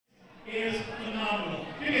is phenomenal.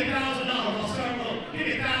 Give me $1,000. I'll start low. Give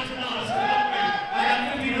me $1,000. I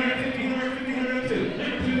got 1,500, 1,500, 1,500, 2.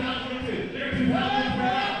 There 2,002. There 2,003.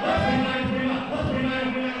 Let's 29, 29,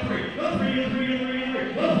 29, 3. Let's 3, 3, 3,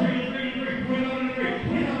 3. Let's 3, 3, 3, 3,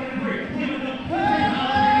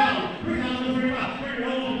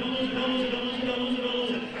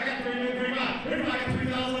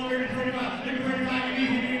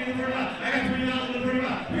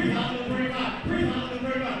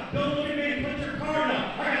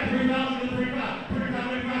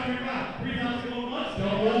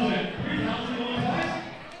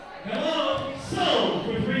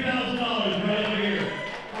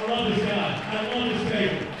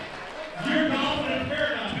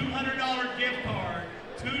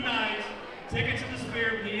 Tickets in the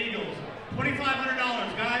Sphere with the Eagles.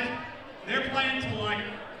 $2,500, guys. They're playing till like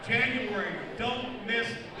January. Don't miss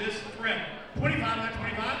this trip. 25 on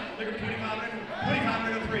 25. Look at 25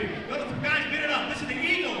 25 3. Go to guys, get it up. Listen to the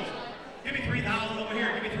Eagles. Give me 3,000 over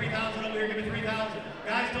here. Give me 3,000 over here. Give me 3,000.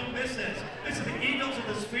 Guys, don't miss this. This is the Eagles at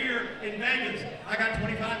the Sphere in Vegas. I got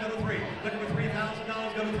 25. Go to 3. Looking for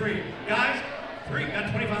 $3,000. Go to 3. Guys, 3.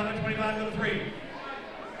 Got 25 on 25. Go to 3.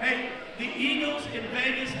 Hey, the Eagles in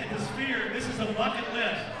Vegas at the Sphere, this is a bucket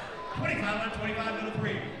list. 25 on 25, go to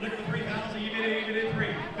 3. Look for 3,000, you did it, 3.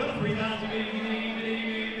 Go to 3,000, you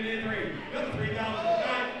did it, 3. Go to 3,000,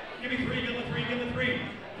 right? Give me 3, give me 3, give me 3.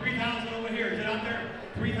 3,000 over here, is it out there?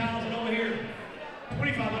 3,000 over here.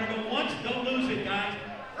 2,500, go once, don't lose it, guys.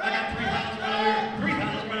 I got 3,000 right over here,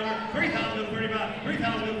 3,000 right over here, 3,000 go to 35,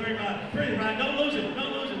 3,000 go to 35, 35, don't lose it,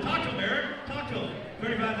 don't lose it. Talk to him, Eric, talk to him.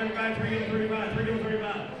 35, 35, 3 to 35, 3 to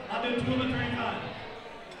 35. I'll do 2 of them at 35.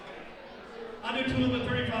 I'll do 2 of them at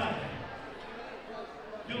 35.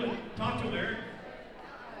 Do it. Talk to him, Eric.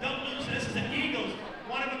 Don't lose this. This is the Eagles.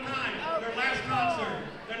 One of a kind. Their last concert.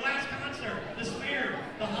 Their last concert. The Sphere.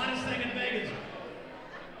 The hottest thing in Vegas.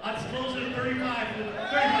 I'll close it at 35.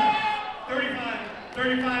 35. 35.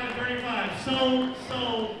 35 and 35. Sold,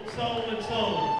 sold, sold, and sold.